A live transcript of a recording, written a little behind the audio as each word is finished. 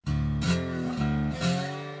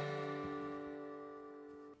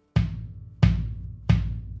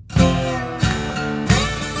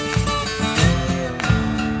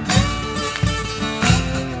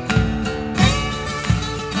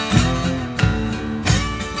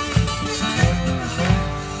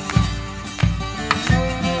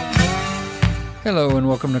Hello and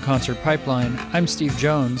welcome to Concert Pipeline. I'm Steve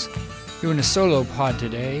Jones, doing a solo pod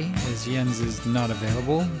today as Jens is not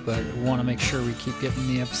available, but want to make sure we keep getting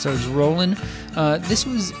the episodes rolling. This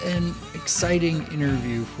was an exciting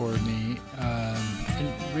interview for me,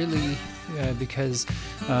 and really because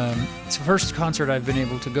it's the first concert I've been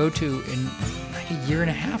able to go to in a year and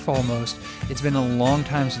a half almost. It's been a long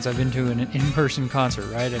time since I've been to an in-person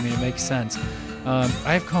concert, right? I mean, it makes sense. I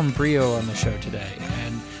have Con Brio on the show today,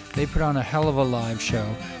 and they put on a hell of a live show.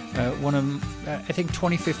 I think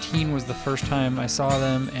 2015 was the first time I saw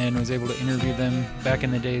them and was able to interview them back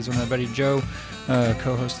in the days when my buddy Joe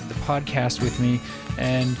co-hosted the podcast with me,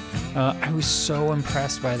 and I was so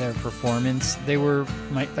impressed by their performance. They were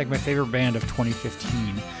my favorite band of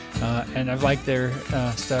 2015, and I've liked their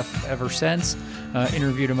stuff ever since.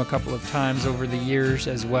 Interviewed them a couple of times over the years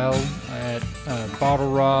as well at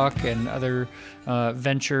Bottle Rock and other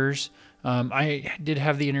ventures. I did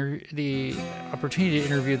have the opportunity to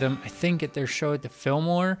interview them, I think, at their show at the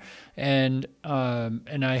Fillmore, and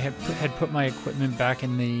I had put my equipment back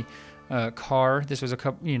in the car. This was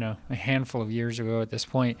a handful of years ago at this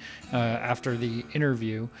point, after the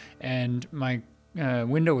interview, and my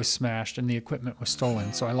window was smashed and the equipment was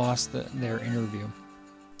stolen, so I lost their interview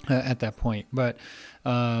at that point. But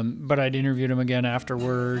I'd interviewed them again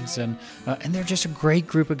afterwards, and they're just a great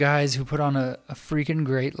group of guys who put on a freaking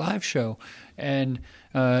great live show. And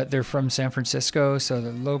they're from San Francisco, so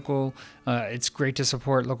they're local. It's great to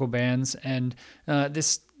support local bands. And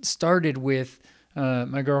this started with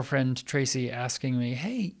my girlfriend Tracy asking me,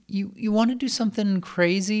 "Hey, you want to do something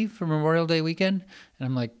crazy for Memorial Day weekend?" And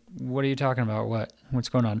I'm like, "What are you talking about? What's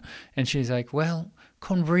going on?" And she's like, "Well,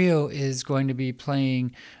 Con Brio is going to be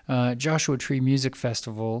playing Joshua Tree Music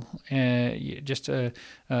Festival, just a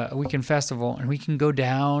weekend festival, and we can go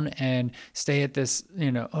down and stay at this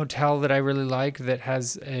hotel that I really like that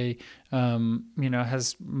has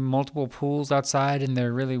has multiple pools outside, and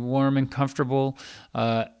they're really warm and comfortable,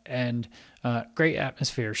 and great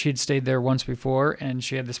atmosphere." She'd stayed there once before, and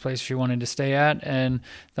she had this place she wanted to stay at, and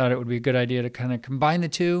thought it would be a good idea to kind of combine the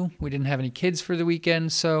two. We didn't have any kids for the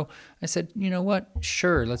weekend, so I said, "You know what?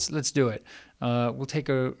 Sure, let's do it. We'll take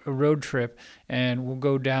a road trip, and we'll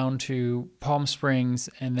go down to Palm Springs,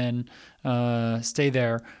 and then stay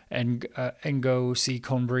there and go see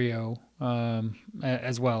Con Brio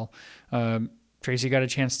as well." Tracy got a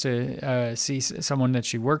chance to see someone that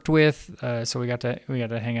she worked with, so we got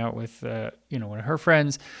to hang out with one of her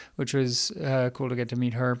friends, which was cool to get to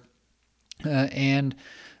meet her, and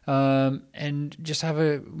just have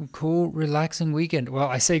a cool, relaxing weekend. Well,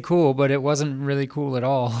 I say cool, but it wasn't really cool at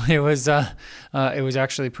all. It was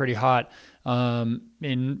actually pretty hot.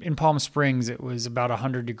 In Palm Springs, it was about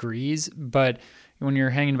 100 degrees, but when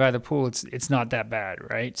you're hanging by the pool, it's not that bad,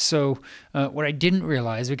 right? So what I didn't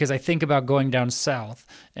realize, because I think about going down south,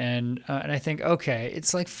 and I think, okay,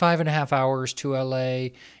 it's like 5.5 hours to LA,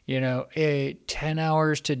 10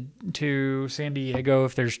 hours to San Diego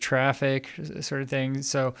if there's traffic, sort of thing.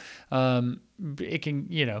 So it can,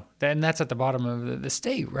 and that's at the bottom of the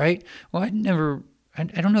state, right? Well, I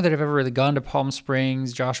don't know that I've ever really gone to Palm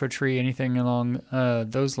Springs, Joshua Tree, anything along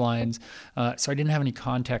those lines. So I didn't have any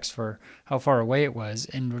context for how far away it was.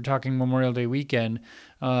 And we're talking Memorial Day weekend.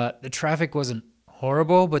 The traffic wasn't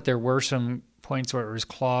horrible, but there were some points where it was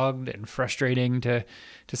clogged and frustrating to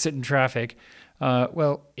sit in traffic.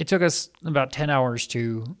 Well, it took us about 10 hours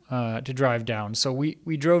to drive down. So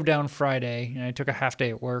we drove down Friday, and I took a half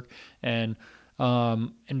day at work, and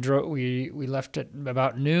we left at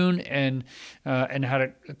about noon, and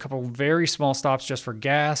had a couple very small stops just for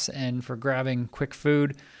gas and for grabbing quick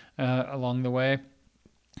food along the way,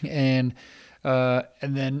 and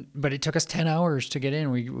then but it took us 10 hours to get in.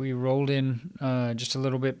 We rolled in just a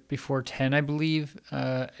little bit before 10, I believe,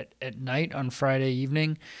 at night on Friday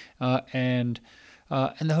evening, and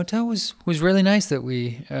the hotel was really nice that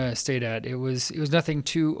we stayed at. It was nothing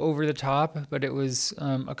too over the top, but it was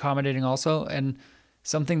accommodating also. And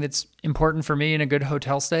something that's important for me in a good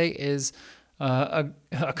hotel stay is a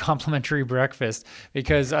complimentary breakfast,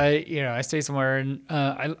 because I stay somewhere, and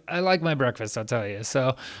I like my breakfast, I'll tell you.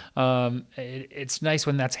 So it's nice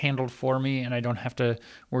when that's handled for me, and I don't have to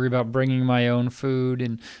worry about bringing my own food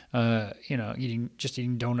and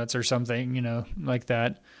eating donuts or something like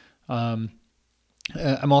that.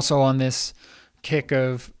 I'm also on this kick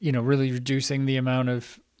of, really reducing the amount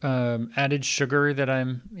of added sugar that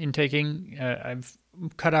I'm intaking. I've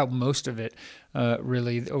cut out most of it,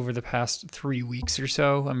 really, over the past 3 weeks or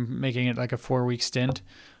so. I'm making it like a 4-week stint,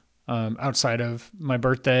 outside of my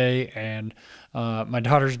birthday and my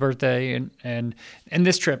daughter's birthday. And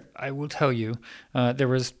this trip, I will tell you, there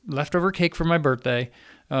was leftover cake for my birthday.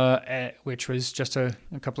 which was just a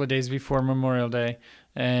couple of days before Memorial Day.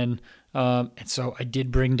 And so I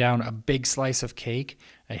did bring down a big slice of cake.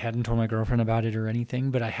 I hadn't told my girlfriend about it or anything,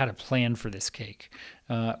 but I had a plan for this cake.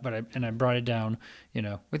 I brought it down,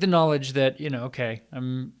 with the knowledge that, okay,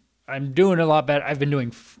 I'm doing a lot better. I've been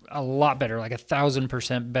doing a lot better, like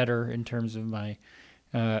 1,000% better in terms of my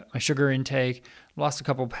sugar intake. Lost a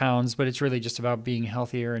couple pounds, but it's really just about being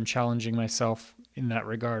healthier and challenging myself in that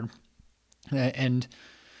regard. And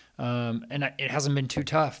it hasn't been too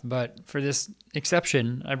tough, but for this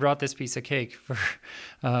exception, I brought this piece of cake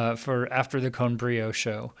for after the Con Brio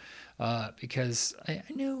show, because I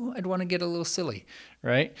knew I'd want to get a little silly,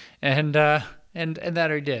 right? And that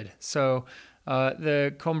I did. So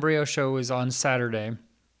the Con Brio show was on Saturday.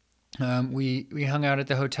 We hung out at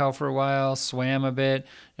the hotel for a while, swam a bit.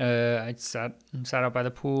 I sat out by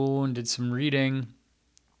the pool and did some reading,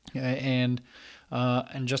 and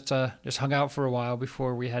just hung out for a while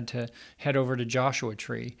before we had to head over to Joshua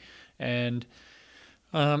Tree. And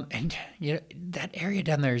that area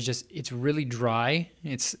down there is it's really dry.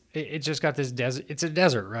 It just got this desert. It's a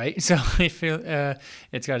desert, right? So I feel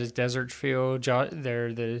it's got this desert feel.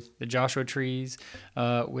 There the Joshua trees,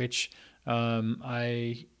 which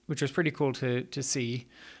was pretty cool to see.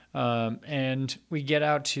 And we get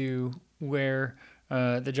out to where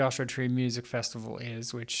the Joshua Tree Music Festival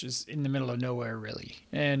is, which is in the middle of nowhere, really.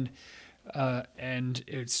 And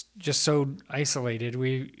it's just so isolated.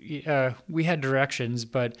 We had directions,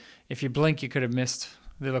 but if you blink, you could have missed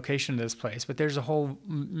the location of this place. But there's a whole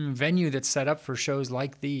venue that's set up for shows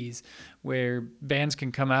like these, where bands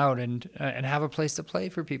can come out and have a place to play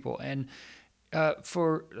for people. And I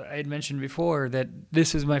had mentioned before that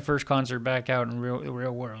this is my first concert back out in the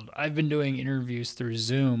real world. I've been doing interviews through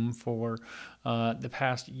Zoom for the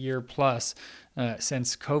past year plus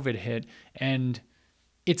since COVID hit, and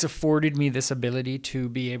it's afforded me this ability to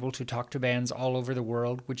be able to talk to bands all over the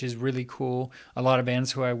world, which is really cool. A lot of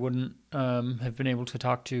bands who I wouldn't have been able to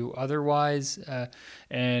talk to otherwise,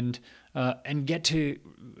 and get to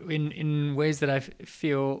in ways that I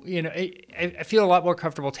feel, I feel a lot more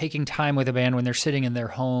comfortable taking time with a band when they're sitting in their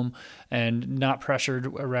home and not pressured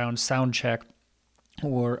around sound check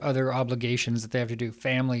or other obligations that they have to do,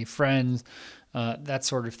 family, friends, that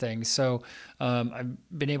sort of thing. So I've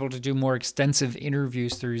been able to do more extensive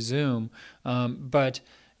interviews through Zoom, but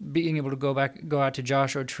being able to go out to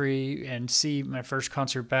Joshua Tree and see my first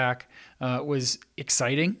concert back was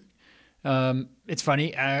exciting. It's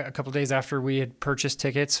funny, a couple of days after we had purchased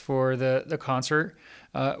tickets for the concert,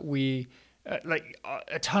 a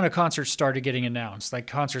ton of concerts started getting announced, like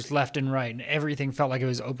concerts left and right, and everything felt like it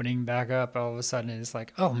was opening back up all of a sudden. And it's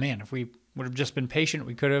like, oh man, if we would have just been patient,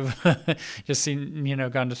 we could have just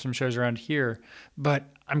gone to some shows around here. But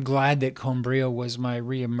I'm glad that Con Brio was my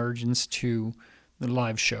reemergence to the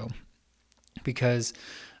live show, because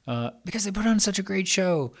they put on such a great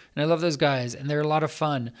show, and I love those guys, and they're a lot of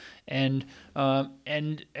fun, and I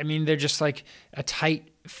mean, they're just like a tight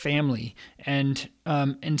family. And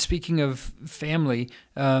speaking of family,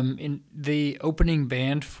 in the opening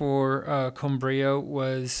band for Con Brio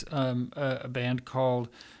was a band called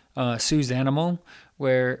Sue's Animal,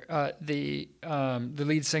 where the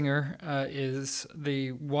lead singer is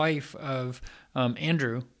the wife of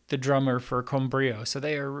Andrew, the drummer for Con Brio. So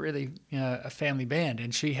they are really a family band,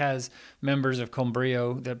 and she has members of Con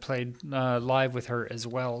Brio that played live with her as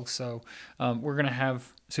well. So we're going to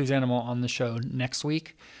have Sue's Animal on the show next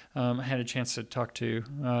week. I had a chance to talk to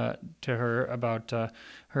her about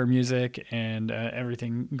her music and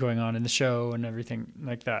everything going on in the show and everything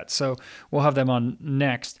like that. So we'll have them on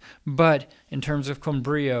next. But in terms of Con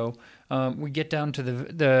Brio, we get down to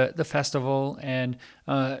the festival, and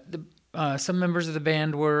some members of the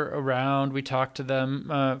band were around. We talked to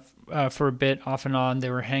them for a bit, off and on. They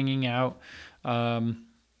were hanging out.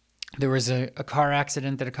 There was a car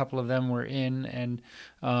accident that a couple of them were in, and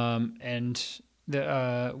one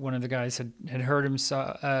of the guys had hurt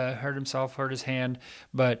his hand,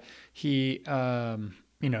 but he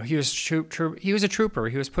he was a trooper.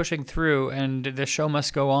 He was pushing through, and the show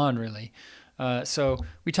must go on, really. So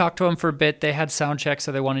we talked to them for a bit. They had sound check,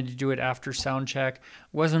 so they wanted to do it after sound check.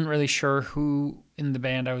 Wasn't really sure who in the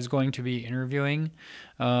band I was going to be interviewing.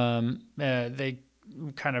 They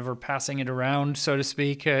kind of are passing it around, so to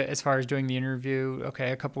speak, as far as doing the interview.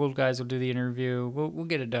 Okay, a couple of guys will do the interview. We'll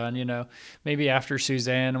get it done, maybe after Sue's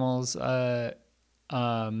Animals,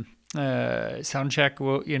 sound check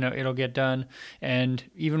will, it'll get done. And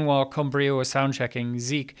even while Con Brio was sound checking,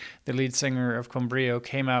 Zeke, the lead singer of Con Brio,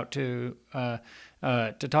 came out to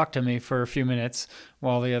talk to me for a few minutes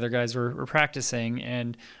while the other guys were practicing,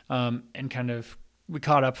 and kind of we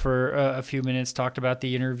caught up for a few minutes, talked about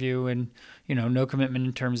the interview, and no commitment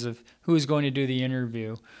in terms of who was going to do the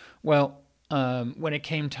interview. Well, when it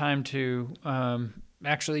came time to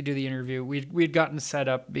actually do the interview, we'd gotten set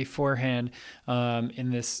up beforehand in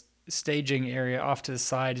this staging area off to the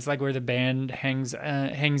side. It's like where the band hangs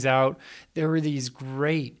out. There were these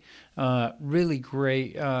really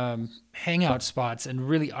great hangout spots, and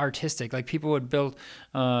really artistic. Like, people would build,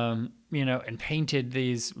 and painted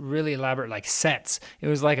these really elaborate like sets. It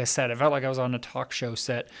was like a set. It felt like I was on a talk show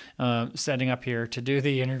set, setting up here to do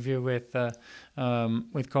the interview with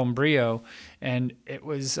Con Brio, and it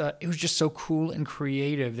was just so cool and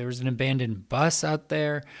creative. There was an abandoned bus out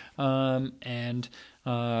there, and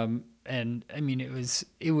I mean, it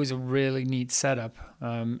was a really neat setup,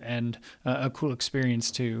 and a cool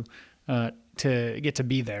experience to get to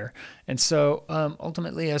be there. And so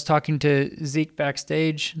ultimately, I was talking to Zeke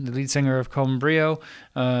backstage, the lead singer of Con Brio,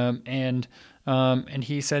 and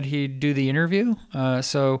he said he'd do the interview.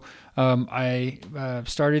 So I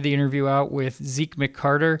started the interview out with Zeke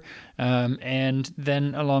McCarter, and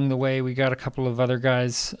then along the way, we got a couple of other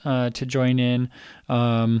guys to join in.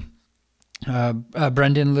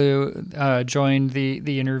 Brendan Liu joined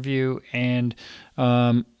the interview, and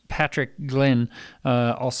Patrick Glynn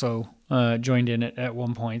also joined in at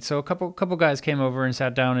one point. So a couple guys came over and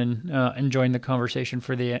sat down and joined the conversation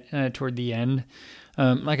for toward the end.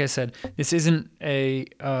 Like I said, this isn't a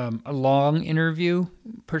long interview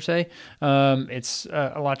per se. It's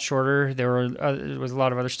a lot shorter. There was a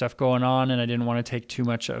lot of other stuff going on, and I didn't want to take too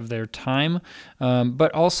much of their time.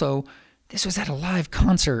 But also, this was at a live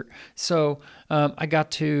concert, so I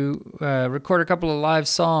got to record a couple of live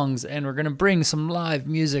songs, and we're going to bring some live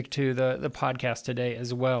music to the podcast today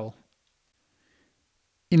as well.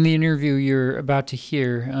 In the interview you're about to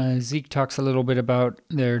hear, Zeke talks a little bit about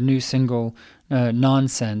their new single,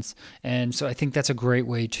 Nonsense, and so I think that's a great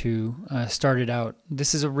way to start it out.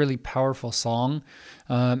 This is a really powerful song,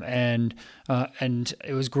 and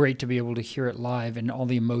it was great to be able to hear it live and all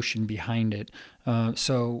the emotion behind it.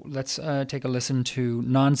 So let's take a listen to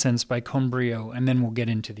Nonsense by Con Brio, and then we'll get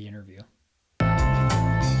into the interview.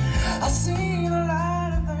 I've seen a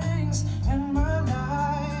lot of things in my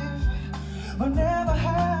life, but never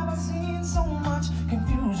have I seen so much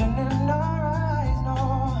confusion in our eyes.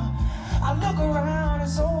 No, I look around,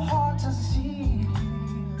 it's so hard to see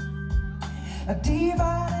a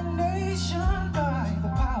divided nation by the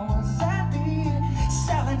powers that be,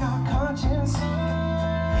 selling our conscience,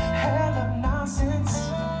 hell of nonsense,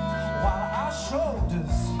 while our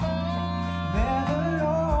shoulders bear the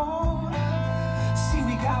load. See,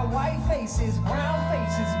 we got white faces, brown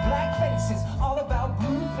faces, black faces, all about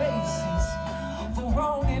blue faces, for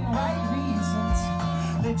wrong and right reasons,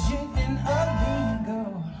 legit and illegal.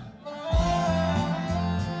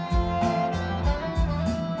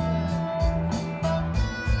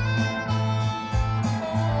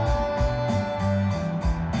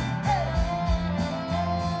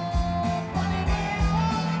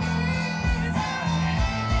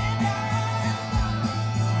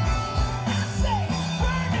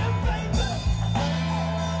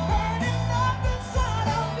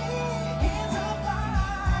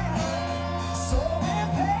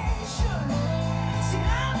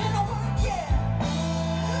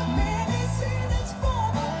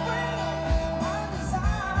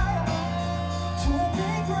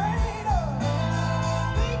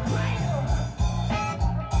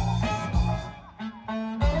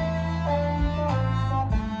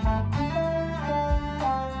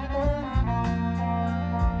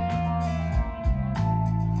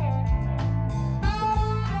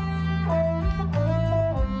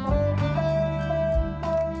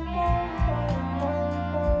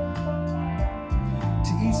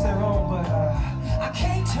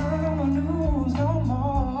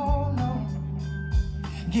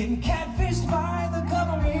 Getting catfished by the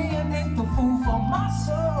government and ain't the fool for my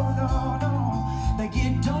soul, no, no. They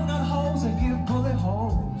get donut holes and give bullet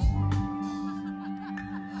holes,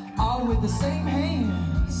 all with the same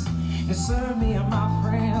hands. It serve me and my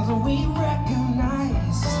friends. We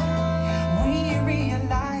recognize, we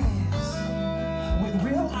realize with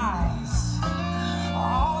real eyes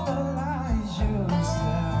all the lies you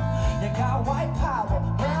sell. You got white power,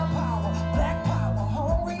 brown power, black power,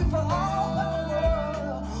 hungry for all the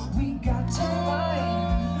world. We got to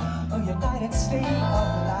find a united state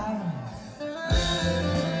of life.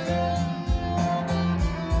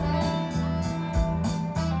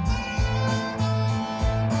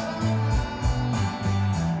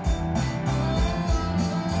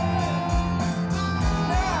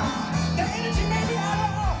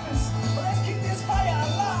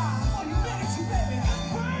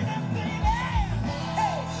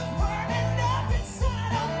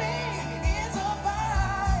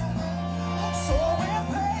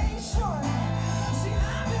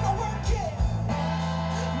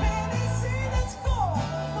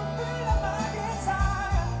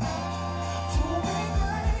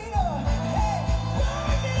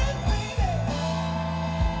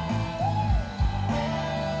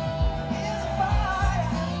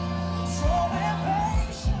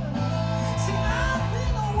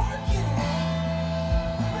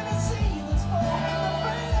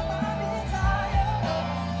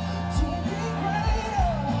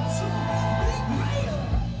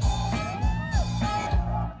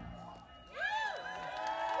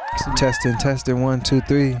 Testing, 1, 2,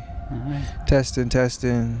 3. All right.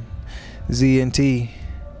 Testing, Z and T.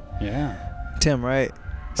 Yeah. Tim, right?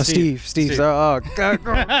 Oh, Steve. Steve. Oh, God.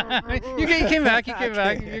 You came back.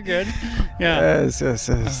 You're good. Yeah. Yes.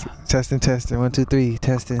 Testing, 1, 2, 3.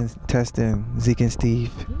 Testing, Zeke and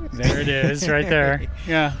Steve. There it is, right there.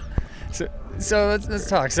 Yeah. So let's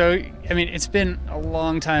talk. So I mean, it's been a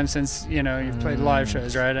long time since you've played live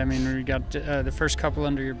shows, right? I mean, we got the first couple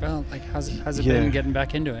under your belt. Like, how's it been getting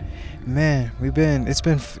back into it? Man,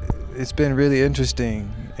 it's been really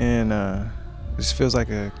interesting, and this feels like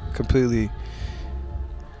a completely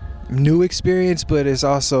new experience, but it's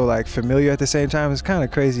also like familiar at the same time. It's kind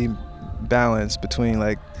of crazy balance between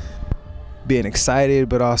like being excited,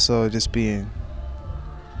 but also just being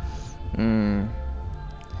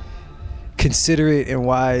considerate and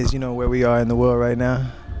wise, where we are in the world right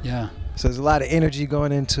now. Yeah. So there's a lot of energy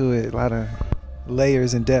going into it, a lot of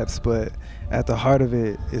layers and depths, but at the heart of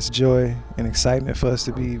it, it's joy and excitement for us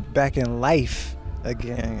to be back in life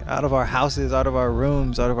again, out of our houses, out of our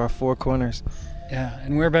rooms, out of our four corners. Yeah,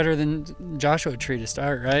 and we're better than Joshua Tree to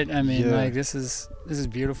start, right? I mean, like, this is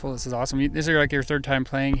beautiful. This is awesome. This is like your third time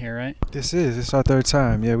playing here, right? It's our third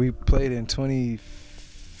time. Yeah, we played in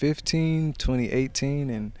 2015, 2018,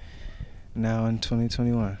 and now in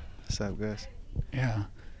 2021. What's up, guys? Yeah.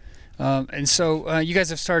 And so you guys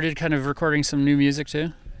have started kind of recording some new music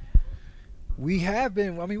too? We have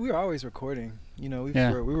been. I mean, we were always recording. We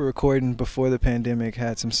were recording before the pandemic,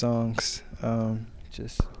 had some songs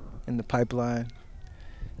just in the pipeline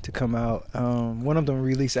to come out. One of them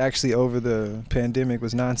released actually over the pandemic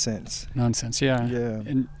was Nonsense. Yeah.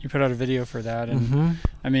 And you put out a video for that, and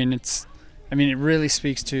I mean, it really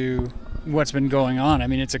speaks to what's been going on. I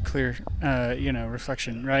mean, it's a clear,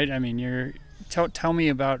 reflection, right? I mean, tell me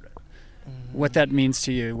about what that means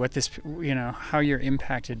to you, what this, how you're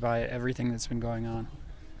impacted by everything that's been going on.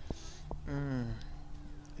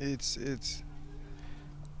 It's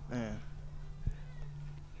man.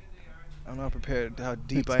 I'm not prepared how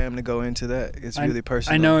deep I am to go into that. It's really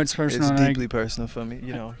personal. I know it's personal. It's deeply personal for me,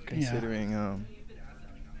 considering.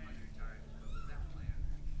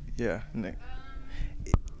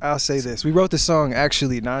 I'll say this: we wrote the song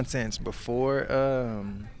actually "Nonsense" before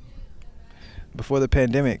the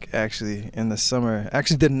pandemic. Actually, in the summer,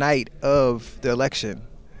 actually the night of the election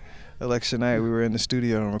night, we were in the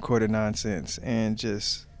studio and recorded "Nonsense" and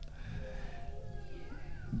just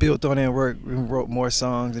built on it and we wrote more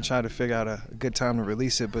songs and tried to figure out a good time to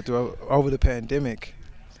release it. But over the pandemic,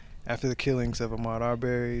 after the killings of Ahmaud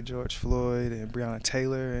Arbery, George Floyd, and Breonna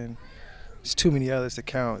Taylor, and there's too many others to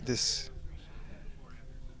count, this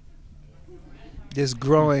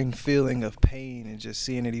growing feeling of pain and just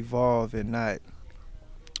seeing it evolve and not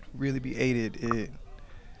really be aided.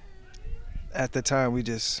 At the time,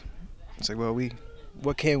 it's like, well,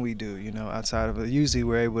 what can we do, outside of it? Usually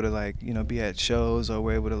we're able to be at shows, or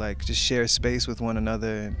we're able to just share space with one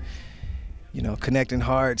another and, connecting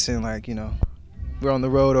hearts and we're on the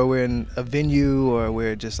road or we're in a venue or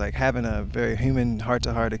we're just having a very human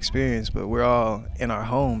heart-to-heart experience, but we're all in our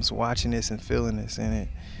homes watching this and feeling this, and it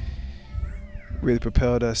really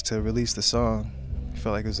propelled us to release the song. I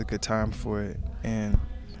felt like it was a good time for it and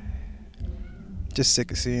just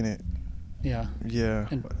sick of seeing it. Yeah.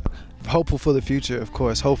 And hopeful for the future, of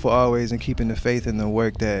course. Hopeful always, and keeping the faith in the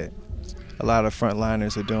work that a lot of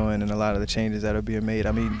frontliners are doing and a lot of the changes that are being made.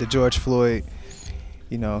 I mean, the George Floyd,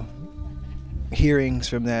 hearings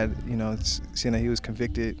from that, seeing that he was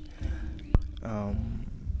convicted,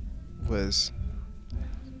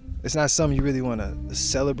 it's not something you really want to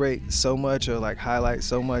celebrate so much or highlight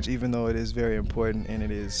so much, even though it is very important and it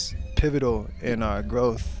is pivotal in our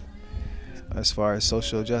growth as far as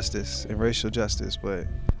social justice and racial justice. But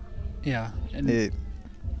yeah, and it's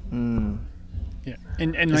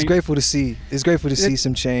grateful to see. It's grateful to see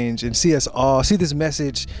some change and see us all see this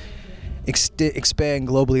message expand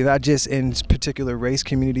globally, not just in particular race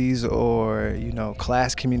communities or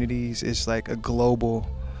class communities. It's like a global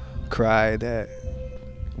cry that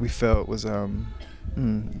we felt was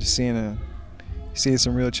just seeing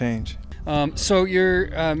some real change. So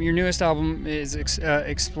your newest album is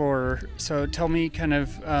Explorer. So tell me kind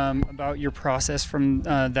of about your process from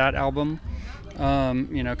that album,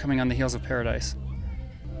 coming on the heels of Paradise.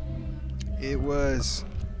 It was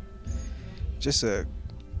just a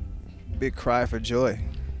big cry of joy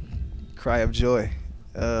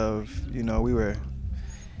of, we were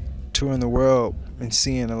touring the world and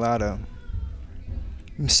seeing a lot of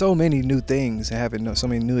so many new things and having so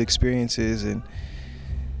many new experiences, and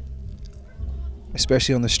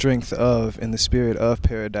especially on the strength of and the spirit of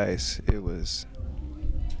Paradise, it was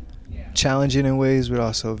challenging in ways, but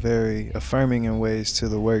also very affirming in ways to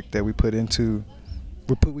the work that we put into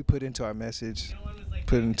our message,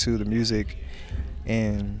 put into the music,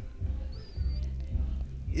 and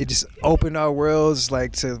it just opened our worlds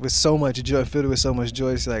with so much joy, filled it with so much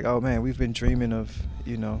joy. It's like, oh man, we've been dreaming of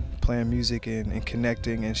playing music and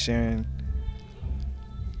connecting and sharing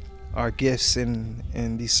our gifts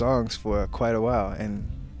in these songs for quite a while, and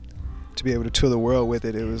to be able to tour the world with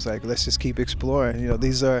it, it was like, let's just keep exploring.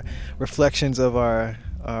 These are reflections of our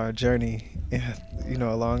journey,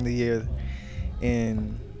 along the year,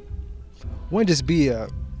 and one just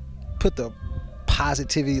put the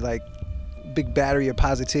positivity, big battery of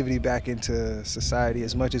positivity back into society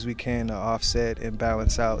as much as we can to offset and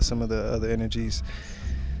balance out some of the other energies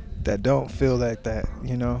that don't feel like that.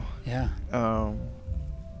 Yeah.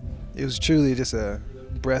 It was truly just a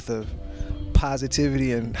breath of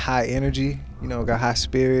positivity and high energy. Got High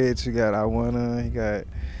Spirits, you got I Wanna, you got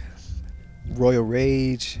Royal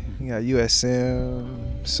Rage, you got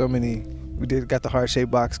USM, so many. Got the Heart-Shaped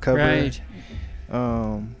Box cover. Right.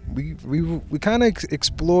 We kind of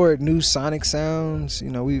explored new sonic sounds.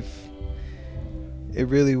 It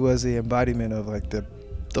really was the embodiment of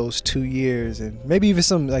those 2 years, and maybe even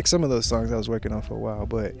some of those songs I was working on for a while.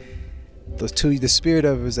 But the spirit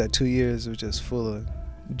of it was that 2 years was just full of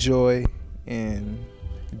joy and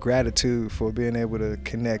gratitude for being able to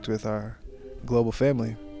connect with our global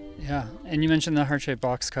family. Yeah, and you mentioned the Heart-Shaped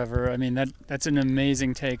Box cover. I mean, that's an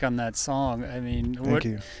amazing take on that song. I mean, Thank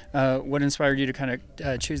you. What inspired you to kind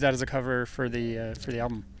of choose that as a cover for the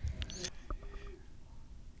album?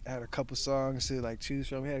 I had a couple songs to choose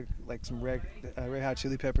from. We had some Red Hot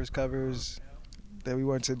Chili Peppers covers that we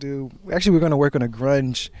wanted to do. Actually, we're going to work on a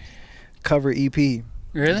grunge cover EP. Really?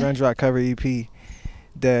 Grunge rock cover EP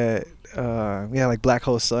that we had Black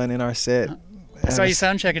Hole Sun in our set. I saw you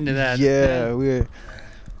sound checking to that. Yeah,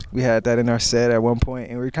 we had that in our set at one point,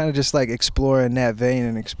 and we were kind of just exploring that vein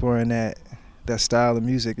and exploring that style of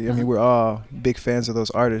music. I mean, we're all big fans of those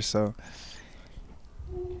artists, so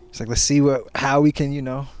it's let's see how we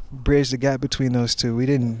can bridge the gap between those two.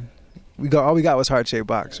 All we got was Heart-Shaped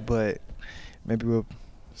Box, but maybe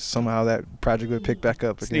somehow that project would pick back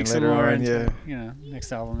up again later on. Yeah,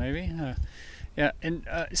 next album maybe. Yeah, and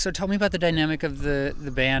so tell me about the dynamic of the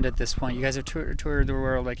band at this point. You guys have toured the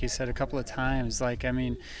world, like you said, a couple of times.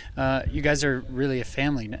 You guys are really a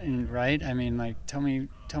family, right? I mean, tell me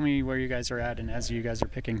where you guys are at, and as you guys are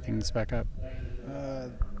picking things back up.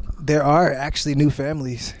 There are actually new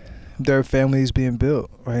families. There are families being built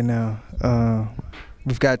right now.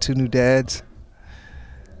 We've got 2 new dads.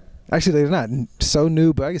 Actually, they're not so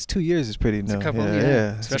new, but I guess 2 years is pretty new. It's a couple,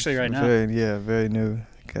 yeah. Especially right now. Very new.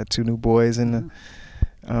 Got 2 new boys in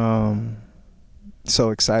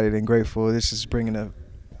so excited and grateful. This is bringing a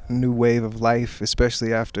new wave of life,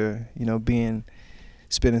 especially after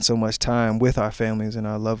spending so much time with our families and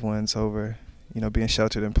our loved ones over being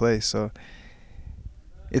sheltered in place. So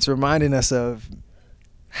it's reminding us of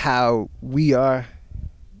how we are,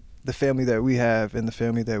 the family that we have and the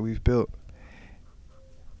family that we've built.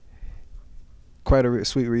 Quite a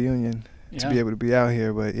sweet reunion to be able to be out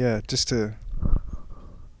here, but yeah, just to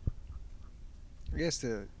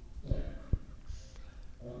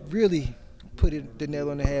really put the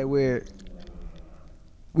nail on the head where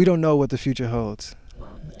we don't know what the future holds,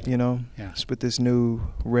 Just with this new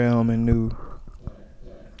realm and new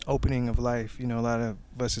opening of life. A lot of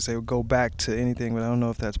us would say we'll go back to anything, but I don't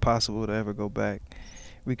know if that's possible to ever go back.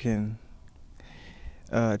 We can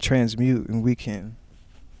transmute, and we can,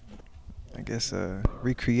 I guess,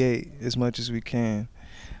 recreate as much as we can,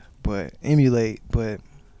 but emulate, but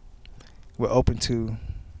we're open to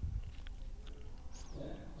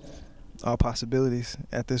all possibilities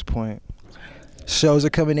at this point. Shows are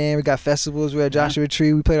coming in. We got festivals. We're at Joshua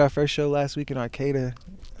Tree. We played our first show last week in Arcata.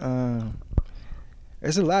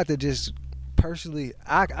 There's a lot that just personally,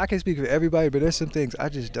 I can't speak for everybody, but there's some things I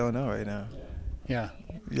just don't know right now. Yeah.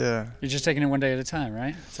 Yeah. You're just taking it one day at a time,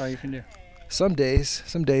 right? That's all you can do. Some days,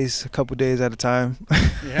 a couple days at a time.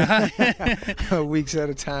 Yeah. Weeks at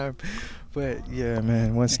a time. But yeah,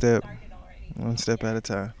 man, one step at a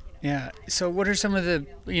time. Yeah. So what are some of the,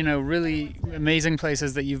 really amazing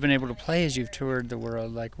places that you've been able to play as you've toured the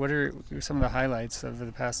world? What are some of the highlights over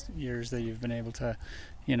the past years that you've been able to,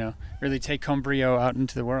 really take Con Brio out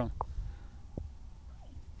into the world?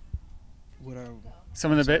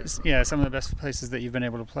 Some of the best places that you've been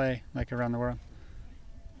able to play, around the world.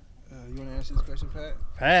 You want to answer this question, Pat?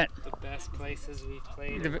 Pat. The best places we've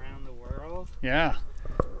played around the world? Yeah.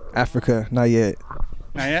 Africa, not yet.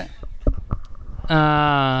 Not yet?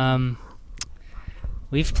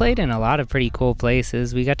 We've played in a lot of pretty cool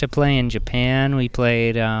places. We got to play in Japan. We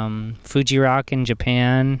played Fuji Rock in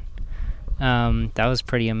Japan. That was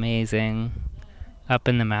pretty amazing. Up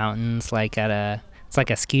in the mountains, like it's like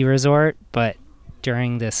a ski resort, but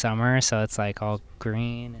during the summer, so it's like all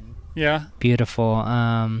green and beautiful.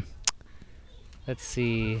 Let's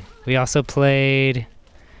see. We also played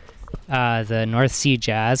the North Sea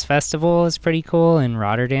Jazz Festival is pretty cool in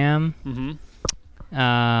Rotterdam.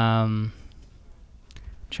 Trying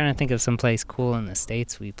to think of some place cool in the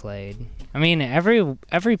States we played. I mean,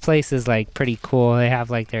 every place is like pretty cool. They have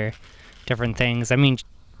like their different things. I mean,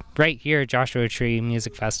 right here, Joshua Tree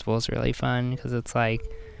Music Festival is really fun because it's like,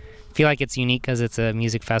 I feel like it's unique because it's a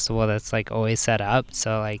music festival that's like always set up.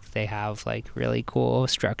 So like they have like really cool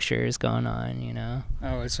structures going on, you know?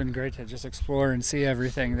 Oh, it's been great to just explore and see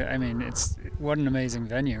everything. I mean, what an amazing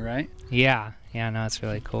venue, right? Yeah, no, it's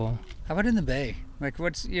really cool. How about in the Bay? Like,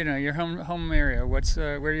 what's your home area? What's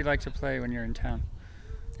where do you like to play when you're in town?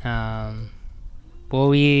 Well,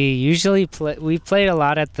 we usually we've played a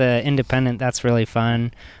lot at the Independent. That's really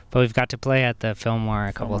fun. But we've got to play at the Fillmore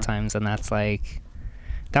a couple times, and that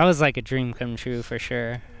was like a dream come true for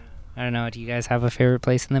sure. I don't know. Do you guys have a favorite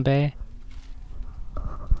place in the Bay?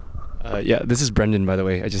 Yeah, this is Brendan, by the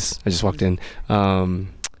way. I just walked in.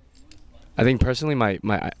 I think personally, my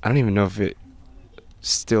I don't even know if it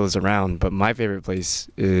still is around, but my favorite place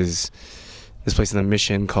is this place in the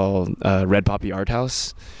Mission called Red Poppy Art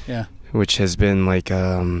House. Yeah. Which has been like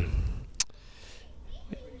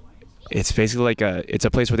it's basically like it's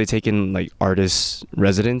a place where they take in like artists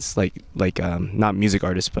residents, like not music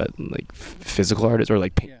artists, but like physical artists or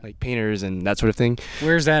like like painters and that sort of thing.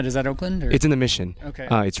 Where's that? Is that Oakland? Or? It's in the Mission. Okay.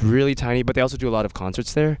 It's really tiny, but they also do a lot of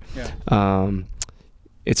concerts there. Yeah.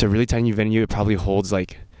 It's a really tiny venue. It probably holds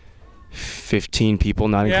like 15 people,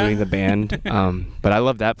 not including the band. But I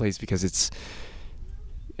love that place because it's,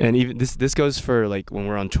 and even this goes for like when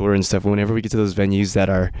we're on tour and stuff. Whenever we get to those venues that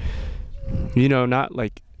are,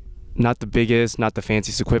 not the biggest, not the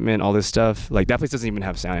fanciest equipment, all this stuff. Like that place doesn't even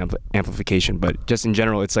have sound amplification, but just in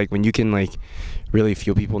general, it's like when you can like really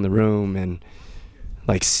feel people in the room and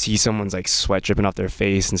like see someone's like sweat dripping off their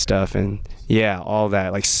face and stuff, and all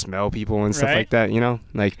that, like smell people and stuff like that,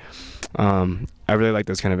 like I really like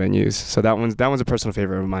those kind of venues. So that one's a personal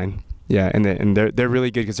favorite of mine. Yeah, and they're really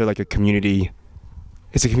good because they're like a community.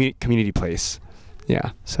 It's a community place.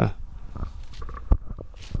 Yeah, so.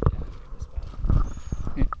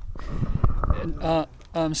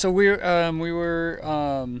 So we were.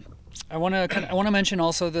 I want to mention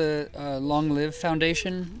also the Long Live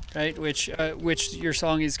Foundation, right? Which your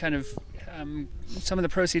song is kind of. Some of the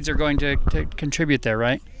proceeds are going to contribute there,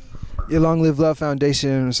 right? Yeah, Long Live Love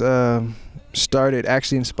Foundation was started,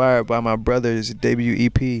 actually inspired by my brother's debut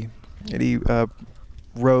EP that he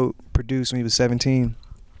wrote, produced when he was 17.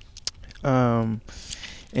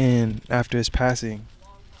 And after his passing,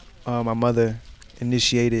 my mother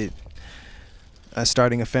initiated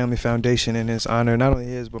starting a family foundation in his honor, not only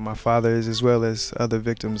his, but my father's, as well as other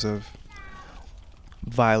victims of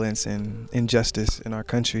violence and injustice in our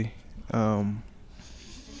country. And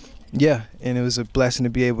it was a blessing to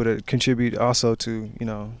be able to contribute also to,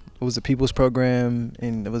 it was a People's Program,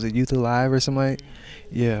 and it was a Youth Alive or something like.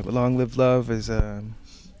 Yeah, but Long Live Love is a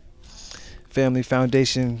family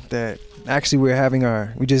foundation that actually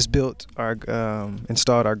we just built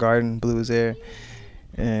installed our garden, Blue is Air,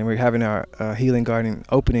 and we're having our healing garden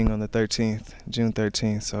opening on the 13th, June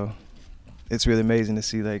 13th. So it's really amazing to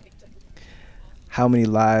see like how many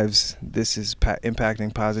lives this is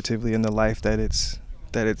impacting positively in the life that's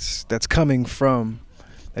coming from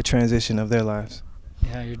a transition of their lives.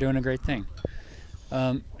 Yeah, you're doing a great thing.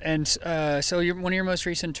 So one of your most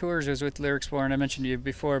recent tours was with Lyric Explorer, and I mentioned to you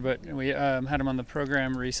before, but we had him on the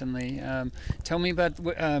program recently. Tell me about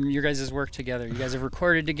your guys' work together. You guys have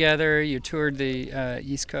recorded together. You toured the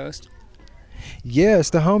East Coast. Yeah, it's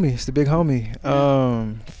the homie. It's the big homie.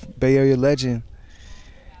 Bay Area legend.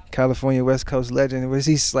 California West Coast legend. What's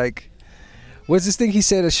this thing he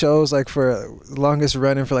said at shows like for longest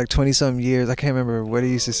running for like 20-something years? I can't remember what he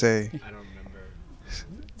used to say. I don't remember.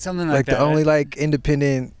 Something like that. Like the only like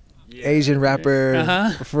independent Asian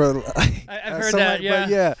rapper for. I've heard that.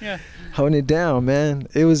 Yeah. Holding it down, man.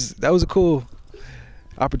 That was a cool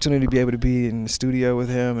opportunity to be able to be in the studio with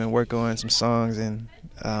him and work on some songs and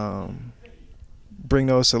bring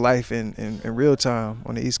those to life in real time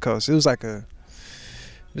on the East Coast. It was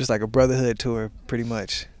just like a brotherhood tour, pretty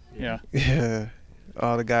much. Yeah. Yeah.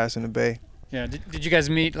 All the guys in the Bay. Yeah. Did you guys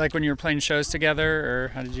meet like when you were playing shows together, or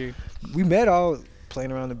how did you? We met all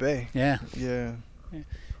playing around the Bay. Yeah. Yeah.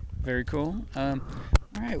 Very cool. All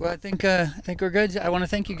right. Well, I think we're good. I want to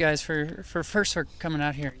thank you guys for coming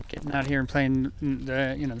out here, getting out here and playing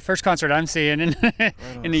the first concert I'm seeing in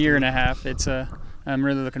in a year and a half. It's I'm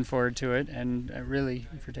really looking forward to it, and really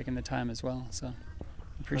for taking the time as well. So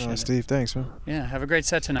appreciate it. Steve, thanks, man. Yeah. Have a great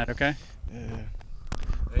set tonight. Okay. Yeah.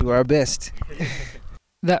 Do our best.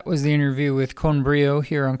 That was the interview with Con Brio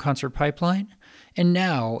here on Concert Pipeline, and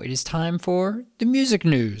now it is time for the music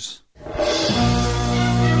news.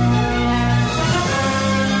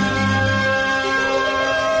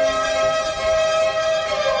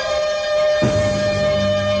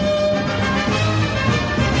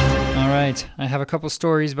 Right, I have a couple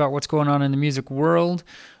stories about what's going on in the music world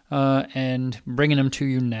and bringing them to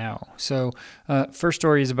you now. So first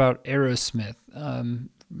story is about Aerosmith.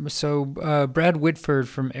 Brad Whitford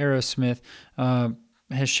from Aerosmith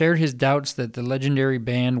has shared his doubts that the legendary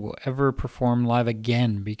band will ever perform live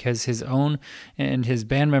again because his own and his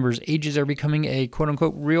band members' ages are becoming a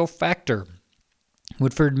quote-unquote real factor.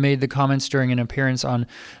 Woodford made the comments during an appearance on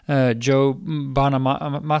Joe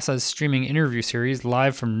Bonamassa's streaming interview series,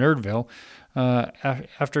 Live from Nerdville.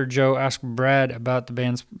 After Joe asked Brad about the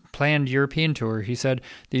band's planned European tour, he said,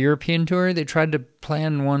 "The European tour, they tried to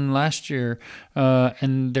plan one last year,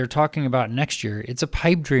 and they're talking about next year. It's a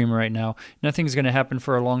pipe dream right now. Nothing's going to happen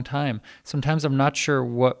for a long time. Sometimes I'm not sure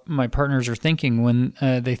what my partners are thinking when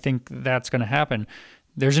they think that's going to happen."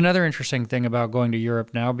 There's another interesting thing about going to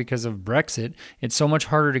Europe now because of Brexit. It's so much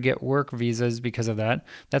harder to get work visas because of that.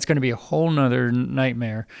 That's going to be a whole nother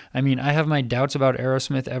nightmare. I mean, I have my doubts about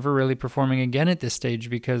Aerosmith ever really performing again at this stage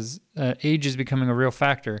because age is becoming a real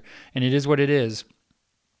factor, and it is what it is.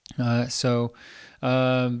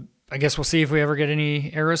 I guess we'll see if we ever get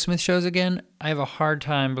any Aerosmith shows again. I have a hard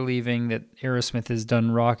time believing that Aerosmith is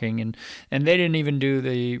done rocking, and they didn't even do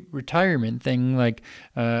the retirement thing like,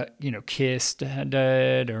 Kiss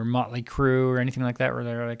did or Motley Crue or anything like that, where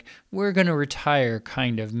they're like, we're going to retire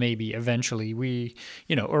kind of, maybe eventually.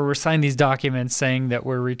 Or we're signing these documents saying that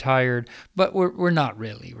we're retired, but we're not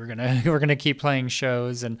really. We're gonna keep playing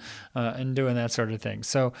shows and doing that sort of thing.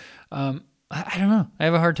 So, I don't know. I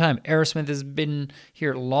have a hard time. Aerosmith has been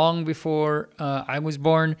here long before I was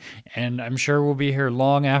born, and I'm sure will be here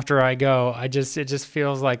long after I go. It just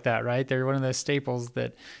feels like that, right? They're one of those staples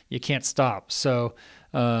that you can't stop. So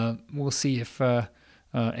we'll see if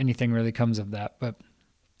anything really comes of that. But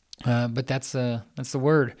that's the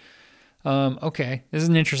word. Okay, this is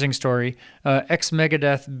an interesting story.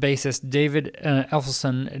 Ex-Megadeth bassist David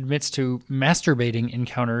Elfson admits to masturbating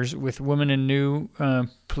encounters with women in new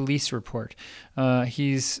police report.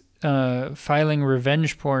 He's filing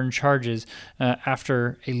revenge porn charges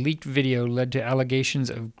after a leaked video led to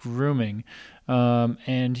allegations of grooming.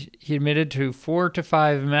 And he admitted to 4 to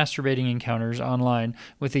 5 masturbating encounters online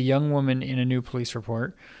with a young woman in a new police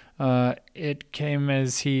report. It came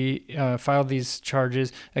as he filed these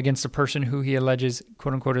charges against a person who he alleges,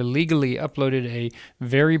 quote-unquote, illegally uploaded a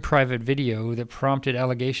very private video that prompted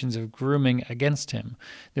allegations of grooming against him.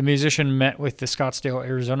 The musician met with the Scottsdale,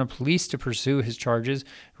 Arizona police to pursue his charges,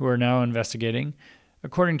 who are now investigating.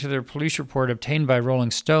 According to the police report obtained by Rolling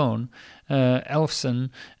Stone, Elfson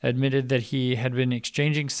admitted that he had been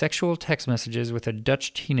exchanging sexual text messages with a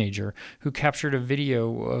Dutch teenager who captured a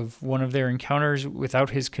video of one of their encounters without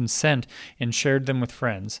his consent and shared them with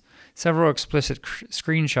friends. Several explicit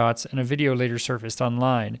screenshots and a video later surfaced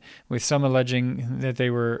online, with some alleging that they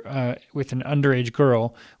were with an underage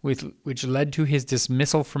girl, which led to his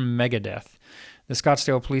dismissal from Megadeth. The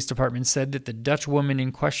Scottsdale Police Department said that the Dutch woman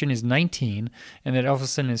in question is 19 and that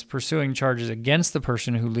Elfson is pursuing charges against the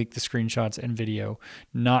person who leaked the screenshots and video,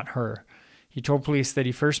 not her. He told police that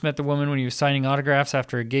he first met the woman when he was signing autographs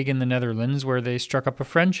after a gig in the Netherlands where they struck up a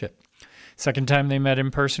friendship. Second time they met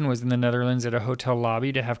in person was in the Netherlands at a hotel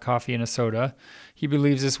lobby to have coffee and a soda. He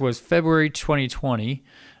believes this was February 2020.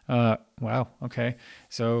 Wow, okay.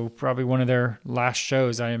 So probably one of their last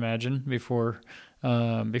shows, I imagine, before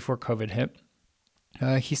COVID hit.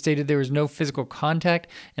 He stated there was no physical contact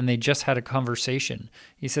and they just had a conversation.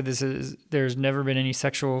 He said there's never been any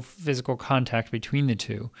sexual physical contact between the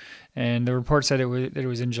two. And the report said that it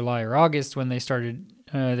was in July or August when they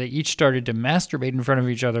each started to masturbate in front of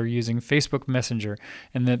each other using Facebook Messenger,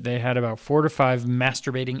 and that they had about 4 to 5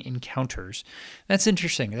 masturbating encounters. That's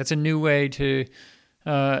interesting. That's a new way to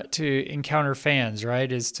encounter fans,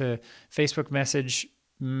 right? Is to Facebook message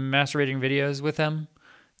masturbating videos with them.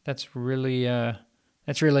 That's really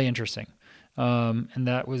interesting. And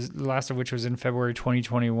that was the last of which was in February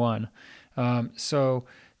 2021. So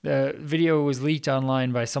The video was leaked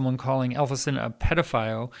online by someone calling Elfison a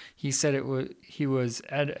pedophile. He said he was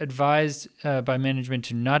advised by management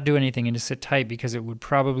to not do anything and to sit tight because it would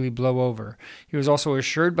probably blow over. He was also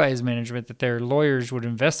assured by his management that their lawyers would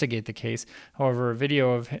investigate the case. However, a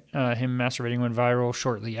video of him masturbating went viral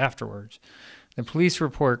shortly afterwards. The police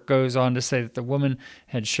report goes on to say that the woman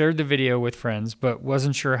had shared the video with friends, but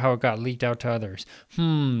wasn't sure how it got leaked out to others.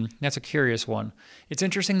 That's a curious one. It's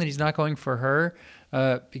interesting that he's not going for her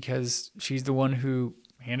because she's the one who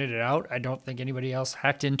handed it out. I don't think anybody else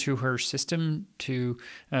hacked into her system to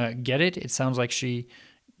get it. It sounds like she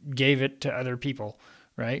gave it to other people,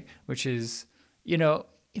 right? Which is,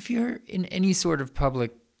 if you're in any sort of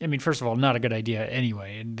public, first of all, not a good idea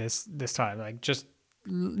anyway in this time. Like, just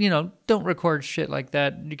don't record shit like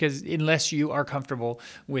that, because unless you are comfortable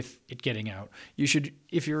with it getting out,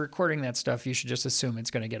 if you're recording that stuff, you should just assume it's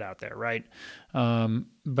going to get out there, right?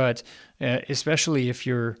 But especially if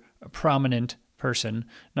you're a prominent person,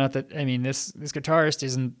 not that, this guitarist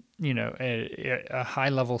isn't, a high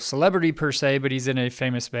level celebrity per se, but he's in a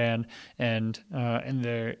famous band, and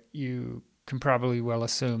there you can probably well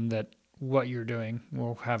assume that what you're doing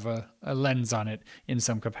will have a lens on it in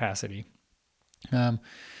some capacity.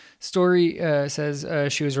 Story says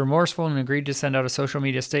she was remorseful and agreed to send out a social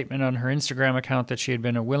media statement on her Instagram account that she had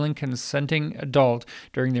been a willing, consenting adult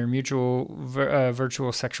during their mutual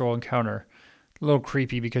virtual sexual encounter. A little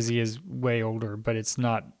creepy because he is way older, but it's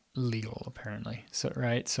not legal apparently. So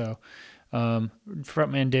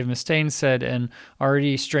frontman Dave Mustaine said an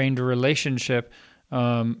already strained relationship,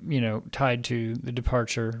 tied to the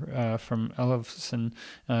departure from Elfison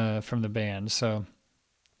from the band. So.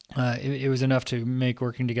 It was enough to make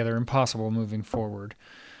working together impossible moving forward.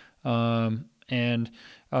 So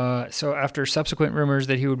after subsequent rumors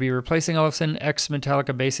that he would be replacing Elfison,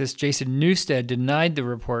 ex-Metallica bassist Jason Newsted denied the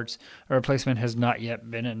reports. A replacement has not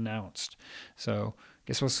yet been announced. So I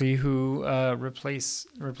guess we'll see who replaces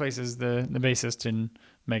the bassist in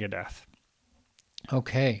Megadeth.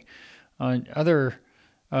 Okay. On other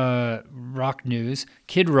rock news,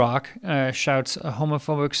 Kid Rock shouts a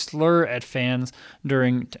homophobic slur at fans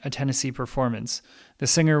during a Tennessee performance. The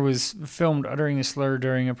singer was filmed uttering the slur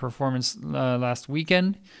during a performance last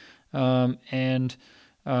weekend, and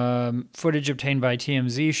footage obtained by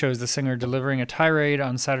TMZ shows the singer delivering a tirade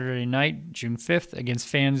on Saturday night, June 5th, against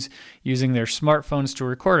fans using their smartphones to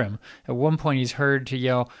record him. At one point, he's heard to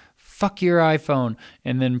yell, "Fuck your iPhone,"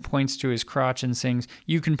 and then points to his crotch and sings,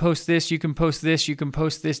 "You can post this, you can post this, you can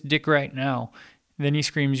post this dick right now." Then he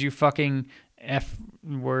screams, "You fucking F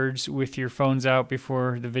words," with your phones out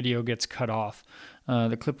before the video gets cut off.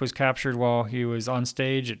 The clip was captured while he was on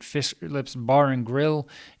stage at Fish Lips Bar and Grill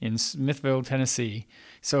in Smithville, Tennessee.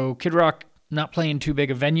 So Kid Rock not playing too big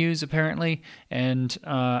of venues apparently, and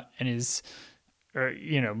is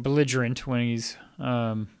belligerent when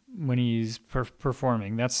he's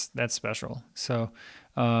performing. That's special. So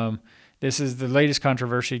this is the latest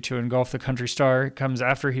controversy to engulf the country star. It comes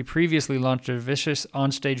after he previously launched a vicious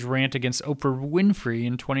onstage rant against Oprah Winfrey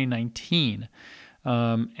in 2019.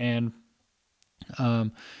 And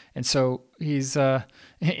so he's, I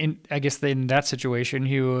guess in that situation,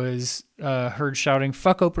 he was heard shouting,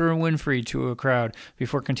 "Fuck Oprah Winfrey" to a crowd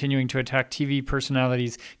before continuing to attack TV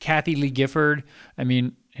personalities. Kathy Lee Gifford,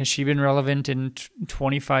 has she been relevant in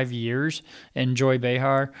 25 years? And Joy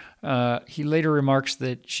Behar. He later remarks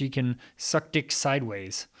that she can suck dick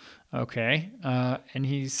sideways. Okay. And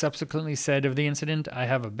he subsequently said of the incident, "I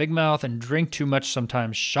have a big mouth and drink too much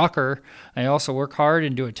sometimes. Shocker. I also work hard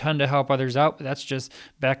and do a ton to help others out. But that's just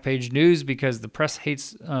backpage news because the press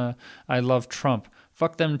hates I love Trump.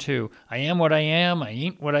 Fuck them too. I am what I am. I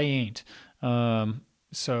ain't what I ain't."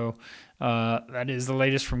 So that is the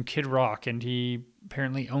latest from Kid Rock, and he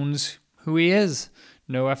apparently owns who he is.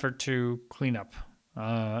 No effort to clean up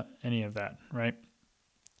any of that, right?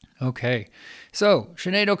 Okay, so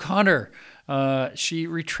Sinead O'Connor, she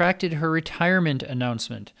retracted her retirement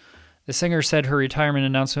announcement. The singer said her retirement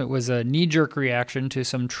announcement was a knee-jerk reaction to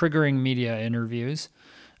some triggering media interviews.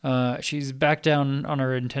 She's back down on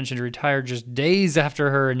her intention to retire just days after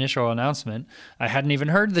her initial announcement. I hadn't even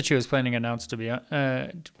heard that she was planning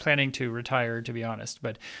to retire, to be honest,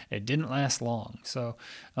 but it didn't last long. So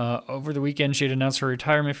over the weekend, she had announced her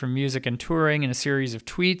retirement from music and touring in a series of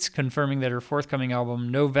tweets, confirming that her forthcoming album,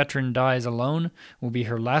 No Veteran Dies Alone, will be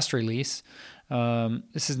her last release.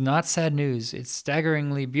 This is not sad news. It's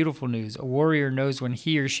staggeringly beautiful news. A warrior knows when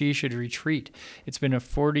he or she should retreat. It's been a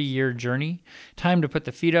 40-year journey. Time to put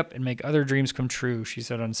the feet up and make other dreams come true, she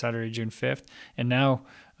said on Saturday, June 5th. And now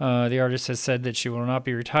the artist has said that she will not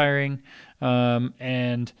be retiring.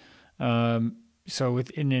 So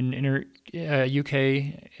in an UK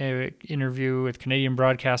interview with Canadian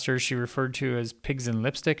broadcasters, she referred to as pigs in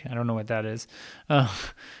lipstick. I don't know what that is,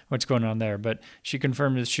 what's going on there. But she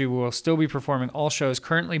confirmed that she will still be performing all shows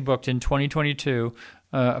currently booked in 2022,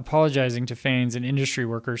 apologizing to fans and industry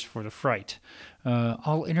workers for the fright.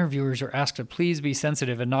 All interviewers are asked to please be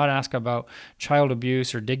sensitive and not ask about child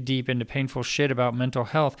abuse or dig deep into painful shit about mental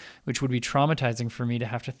health, which would be traumatizing for me to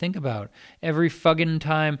have to think about. Every fucking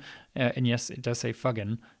time, and yes, it does say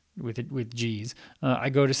fucking with G's, I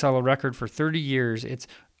go to sell a record for 30 years. It's,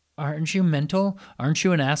 aren't you mental? Aren't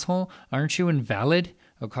you an asshole? Aren't you invalid?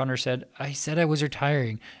 O'Connor said, I said I was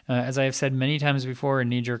retiring. As I have said many times before in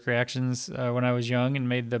knee-jerk reactions when I was young and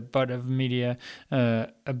made the butt of media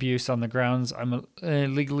abuse on the grounds I'm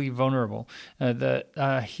legally vulnerable.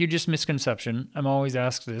 The hugest misconception, I'm always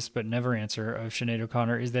asked this but never answer, of Sinead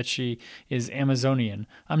O'Connor is that she is Amazonian.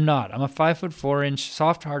 I'm not. I'm a 5'4"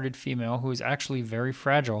 soft-hearted female who is actually very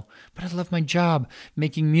fragile. But I love my job,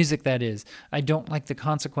 making music that is. I don't like the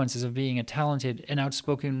consequences of being a talented and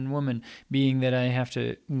outspoken woman, being that I have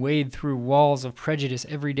to wade through walls of prejudice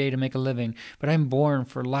every day to make a living, but I'm born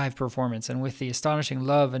for live performance, and with the astonishing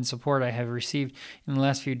love and support I have received in the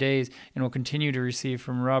last few days and will continue to receive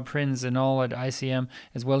from Rob Prins and all at ICM,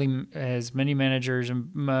 as well as many managers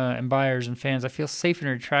and buyers and fans, I feel safe in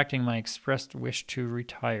retracting my expressed wish to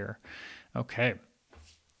retire. Okay.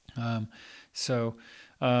 So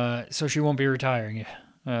she won't be retiring,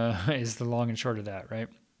 is the long and short of that, right?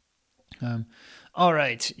 All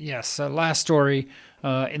right. Yes. Last story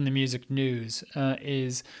in the music news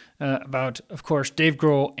is about, of course, Dave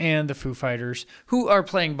Grohl and the Foo Fighters, who are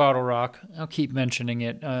playing Bottle Rock. I'll keep mentioning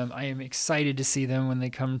it. I am excited to see them when they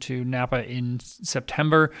come to Napa in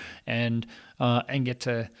September and get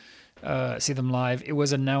to see them live. It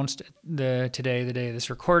was announced today, the day of this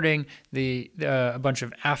recording, a bunch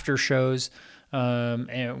of after shows,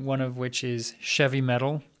 and one of which is Chevy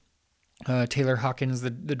Metal. Taylor Hawkins,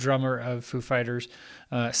 the drummer of Foo Fighters,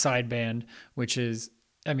 side band, which is,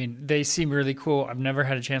 I mean, they seem really cool. I've never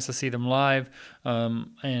had a chance to see them live,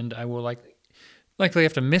 and I will likely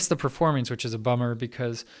have to miss the performance, which is a bummer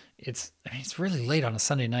because it's really late on a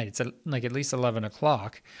Sunday night. It's at least 11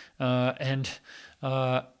 o'clock, and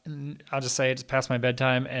I'll just say it's past my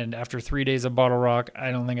bedtime. And after 3 days of Bottle Rock,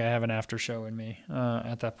 I don't think I have an after show in me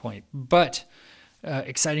at that point. But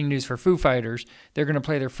exciting news for Foo Fighters. They're going to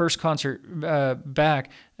play their first concert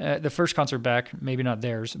back, maybe not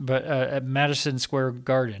theirs, but at Madison Square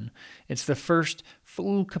Garden. It's the first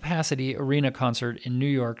full capacity arena concert in New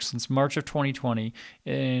York since March of 2020,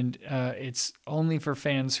 and it's only for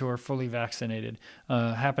fans who are fully vaccinated,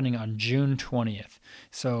 happening on June 20th.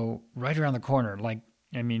 So right around the corner.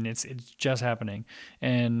 It's just happening.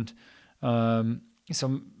 And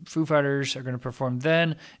so Foo Fighters are going to perform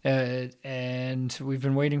then, and we've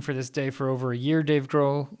been waiting for this day for over a year, Dave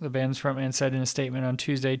Grohl, the band's frontman, said in a statement on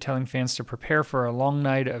Tuesday, telling fans to prepare for a long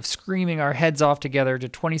night of screaming our heads off together to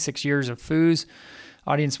 26 years of Foos.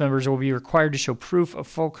 Audience members will be required to show proof of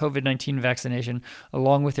full COVID-19 vaccination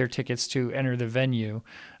along with their tickets to enter the venue.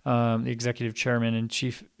 The executive chairman and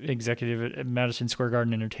chief executive at Madison Square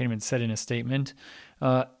Garden Entertainment said in a statement,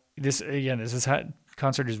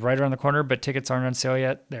 concert is right around the corner, but tickets aren't on sale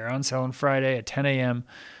yet. They're on sale on Friday at 10 a.m.,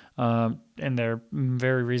 and they're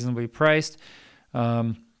very reasonably priced.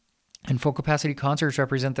 And full capacity concerts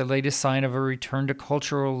represent the latest sign of a return to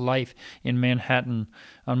cultural life in Manhattan.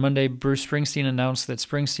 On Monday, Bruce Springsteen announced that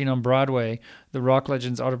Springsteen on Broadway, the rock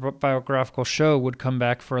legend's autobiographical show, would come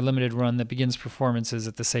back for a limited run that begins performances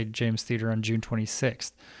at the St. James Theater on June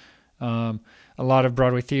 26th. A lot of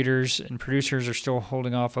Broadway theaters and producers are still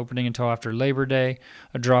holding off opening until after Labor Day.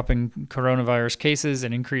 A drop in coronavirus cases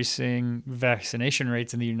and increasing vaccination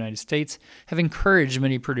rates in the United States have encouraged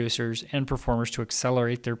many producers and performers to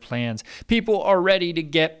accelerate their plans. People are ready to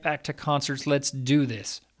get back to concerts. Let's do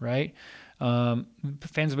this, right? Fans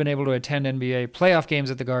have been able to attend NBA playoff games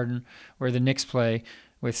at the Garden, where the Knicks play,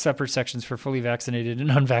 with separate sections for fully vaccinated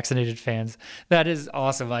and unvaccinated fans. That is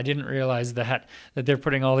awesome. I didn't realize that they're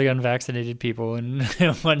putting all the unvaccinated people in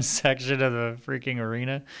one section of the freaking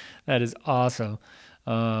arena. That is awesome.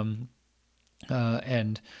 And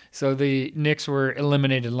so the Knicks were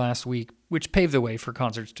eliminated last week, which paved the way for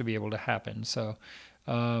concerts to be able to happen. So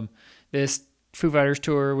this Foo Fighters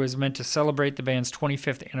tour was meant to celebrate the band's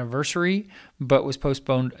 25th anniversary, but was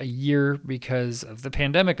postponed a year because of the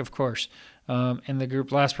pandemic, of course. And the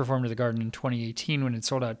group last performed at the Garden in 2018 when it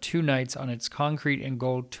sold out 2 nights on its Concrete and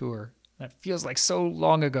Gold tour. That feels like so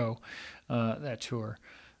long ago, that tour.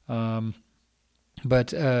 But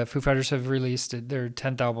Foo Fighters have released their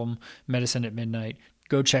 10th album, Medicine at Midnight.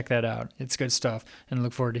 go check that out. It's good stuff, and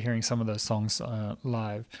look forward to hearing some of those songs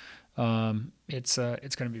live. It's going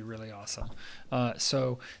to be really awesome.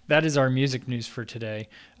 So that is our music news for today.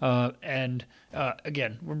 And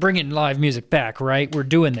again, we're bringing live music back, right? We're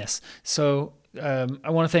doing this. So I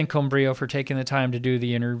want to thank Con Brio for taking the time to do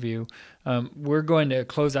the interview. We're going to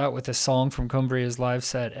close out with a song from Con Brio's live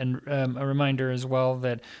set, and a reminder as well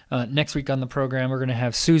that next week on the program we're going to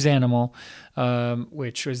have Sue's Animal,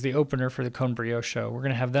 which was the opener for the Con Brio show. We're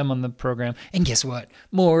going to have them on the program, and guess what?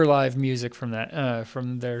 More live music from that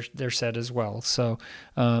from their set as well. So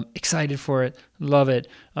excited for it, love it,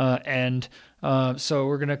 and. So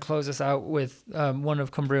we're going to close this out with one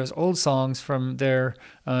of Con Brio's old songs from their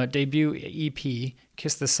debut EP,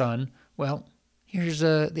 Kiss the Sun. Well, here's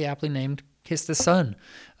the aptly named Kiss the Sun.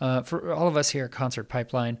 For all of us here at Concert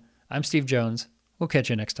Pipeline, I'm Steve Jones. We'll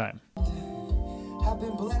catch you next time. Have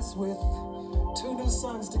been blessed with 2 new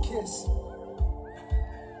sons to kiss.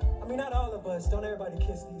 I mean, not all of us. Don't everybody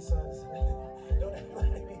kiss these sons. Don't everybody.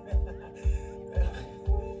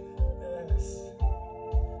 Yes.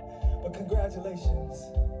 But congratulations,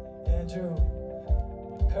 Andrew,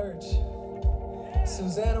 Kurt,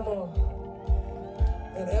 Susanna,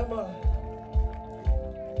 and Emma.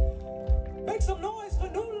 Make some noise for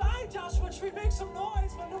new life, Joshua Tree. Make some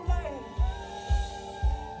noise for new life.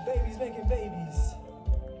 Babies making babies.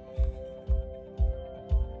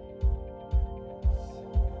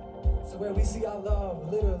 So where we see our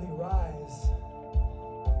love literally rise.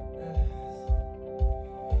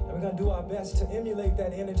 And we're gonna do our best to emulate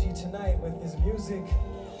that energy tonight with this music,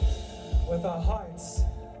 with our hearts,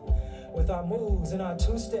 with our moves and our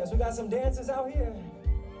 2 steps. We got some dancers out here.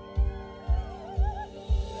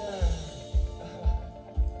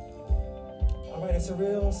 All right, it's a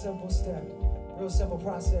real simple step, real simple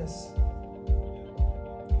process.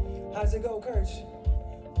 How's it go, Kirch?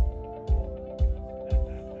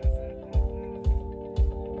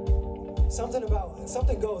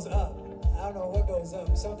 Something goes up. I don't know what goes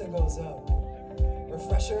up. Something goes up.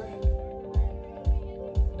 Refresher?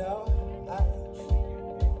 No?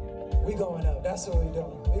 We going up. That's what we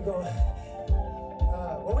doing. We going.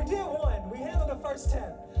 Well, we did one. We handled the first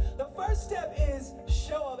step. The first step is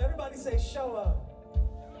show up. Everybody say show up.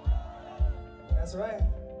 That's right.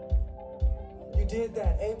 You did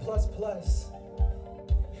that. A++.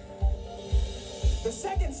 The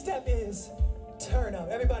second step is turn up.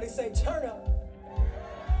 Everybody say turn up.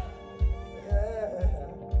 Yeah.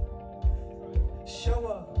 Show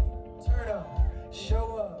up. Turn up.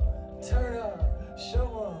 Show up. Turn up. Show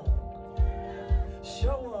up.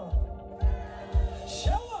 Show up.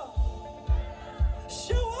 Show up.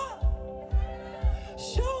 Show up.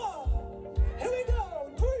 Show up. Here we go.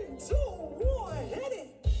 3, 2, 1. Hit it.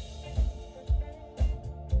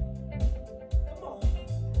 Come on.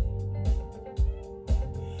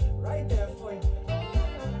 Right there for you.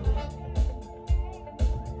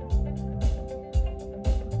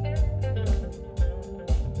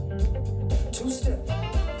 Two-step.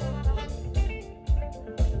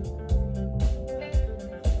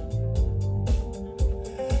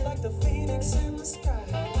 Like the phoenix in the sky.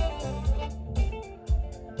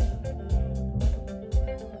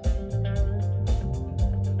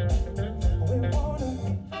 We wanna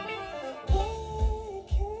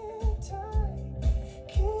wake it tight,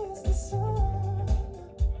 kiss the sun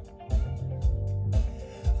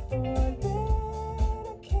for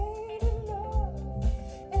dedicated love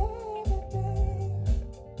every day.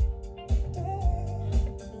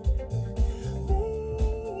 We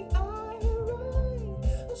are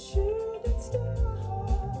right, a shooting star.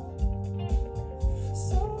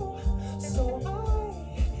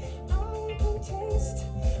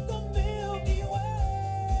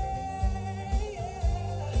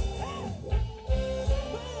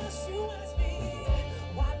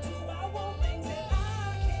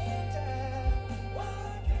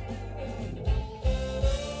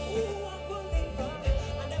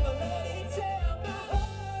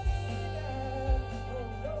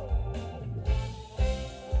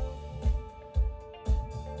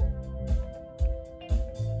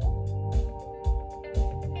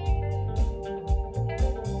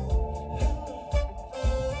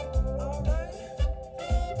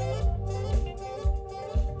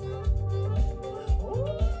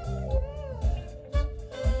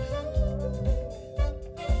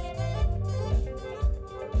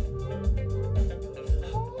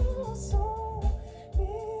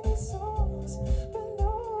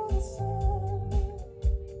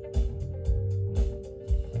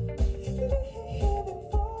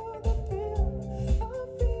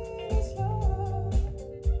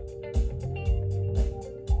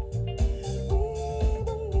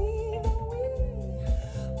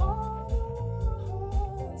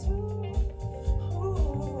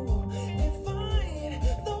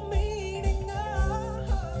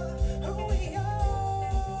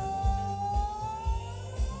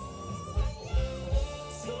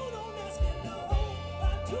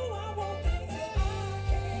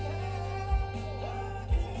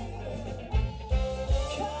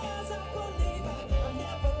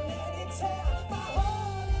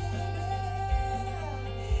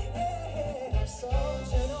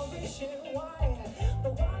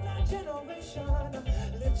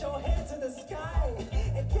 your head to the sky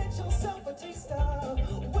and get yourself a taste of.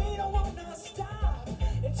 We don't wanna stop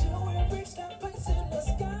until we reach that place in the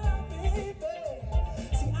sky, baby.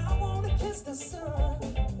 See, I wanna kiss the sun.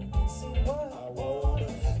 See what?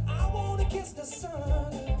 I wanna kiss the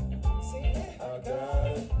sun. See,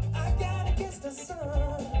 I gotta kiss the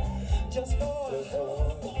sun. Just for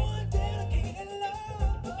one dedicated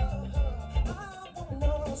love. I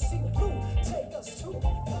wanna see blue take us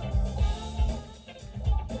to